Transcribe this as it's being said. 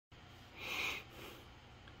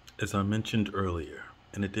As I mentioned earlier,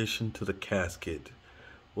 in addition to the casket,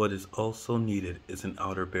 what is also needed is an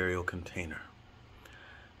outer burial container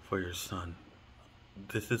for your son.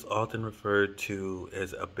 This is often referred to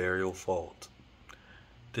as a burial vault.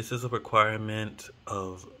 This is a requirement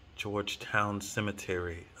of Georgetown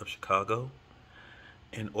Cemetery of Chicago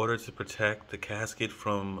in order to protect the casket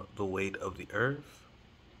from the weight of the earth.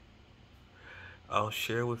 I'll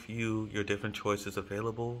share with you your different choices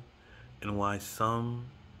available and why some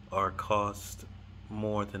are cost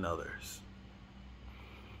more than others.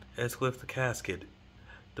 As with the casket,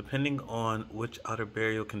 depending on which outer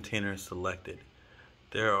burial container is selected,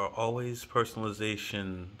 there are always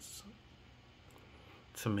personalizations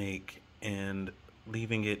to make, and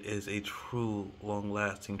leaving it is a true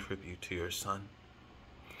long-lasting tribute to your son.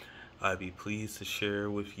 I'd be pleased to share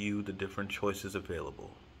with you the different choices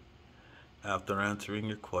available. After answering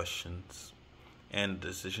your questions and the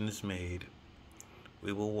decision is made,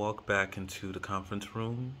 we will walk back into the conference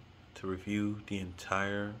room to review the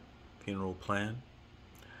entire funeral plan.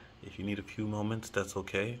 If you need a few moments, that's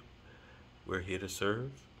okay. We're here to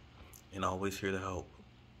serve and always here to help.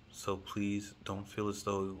 So please don't feel as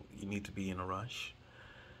though you need to be in a rush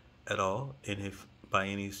at all. And if by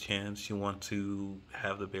any chance you want to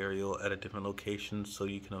have the burial at a different location so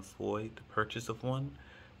you can avoid the purchase of one,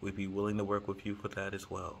 we'd be willing to work with you for that as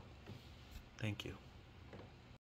well. Thank you.